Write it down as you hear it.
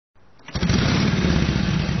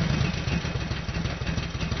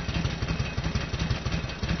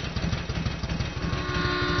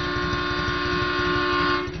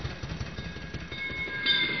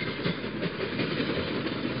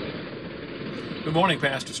Good morning,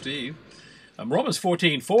 Pastor Steve. Romans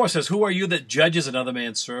 14:4 says, "Who are you that judges another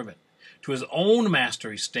man's servant? To his own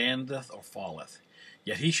master he standeth or falleth.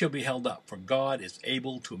 Yet he shall be held up, for God is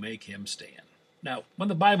able to make him stand." Now, when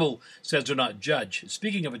the Bible says do not judge, it's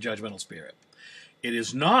speaking of a judgmental spirit. It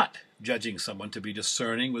is not judging someone to be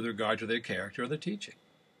discerning with regard to their character or their teaching.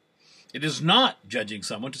 It is not judging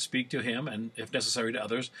someone to speak to him and, if necessary, to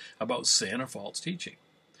others about sin or false teaching.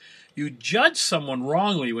 You judge someone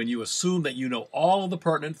wrongly when you assume that you know all of the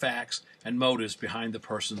pertinent facts and motives behind the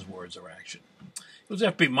person's words or action. It was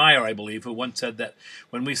F.B. Meyer, I believe, who once said that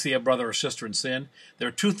when we see a brother or sister in sin, there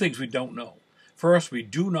are two things we don't know. First, we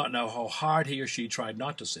do not know how hard he or she tried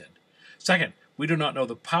not to sin. Second, we do not know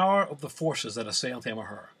the power of the forces that assailed him or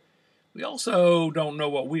her. We also don't know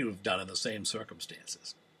what we would have done in the same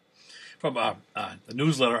circumstances. From the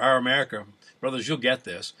newsletter, Our America, brothers, you'll get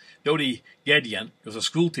this. Dodi Gedian was a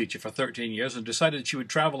school teacher for 13 years and decided that she would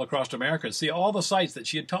travel across America and see all the sites that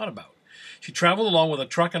she had taught about. She traveled along with a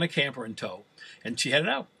truck and a camper in tow, and she headed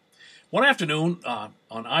out. One afternoon, on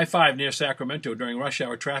I-5 near Sacramento during rush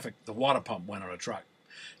hour traffic, the water pump went on a truck.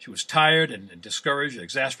 She was tired and discouraged,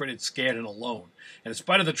 exasperated, scared, and alone. And in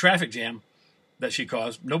spite of the traffic jam that she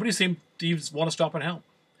caused, nobody seemed to even want to stop and help.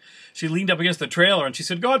 She leaned up against the trailer and she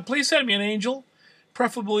said, "God, please send me an angel,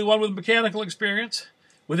 preferably one with mechanical experience."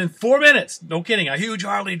 Within 4 minutes, no kidding, a huge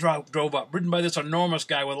Harley drove up, ridden by this enormous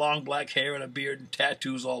guy with long black hair and a beard and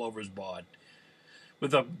tattoos all over his bod.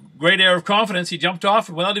 With a great air of confidence, he jumped off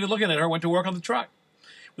and without even looking at her, went to work on the truck.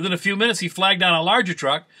 Within a few minutes, he flagged down a larger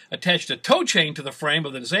truck, attached a tow chain to the frame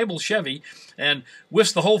of the disabled Chevy, and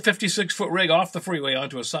whisked the whole 56-foot rig off the freeway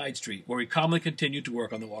onto a side street, where he calmly continued to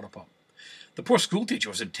work on the water pump. The poor schoolteacher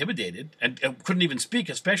was intimidated and couldn't even speak,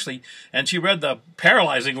 and she read the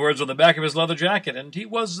paralyzing words on the back of his leather jacket, and he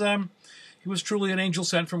was truly an angel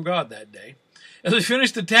sent from God that day. As he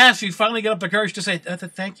finished the task, he finally got up the courage to say,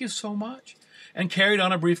 "Thank you so much," and carried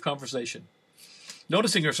on a brief conversation.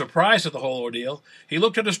 Noticing her surprise at the whole ordeal, he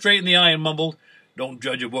looked at her straight in the eye and mumbled, "Don't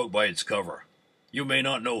judge a book by its cover. You may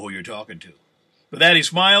not know who you're talking to." With that, he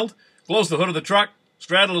smiled, closed the hood of the truck,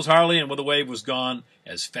 straddled his Harley, and with a wave was gone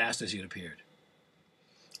as fast as he had appeared.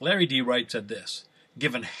 Larry D. Wright said this,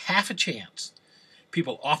 "Given half a chance,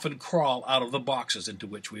 people often crawl out of the boxes into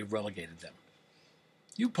which we have relegated them."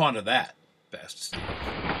 You ponder that, Pastor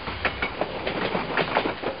Steve.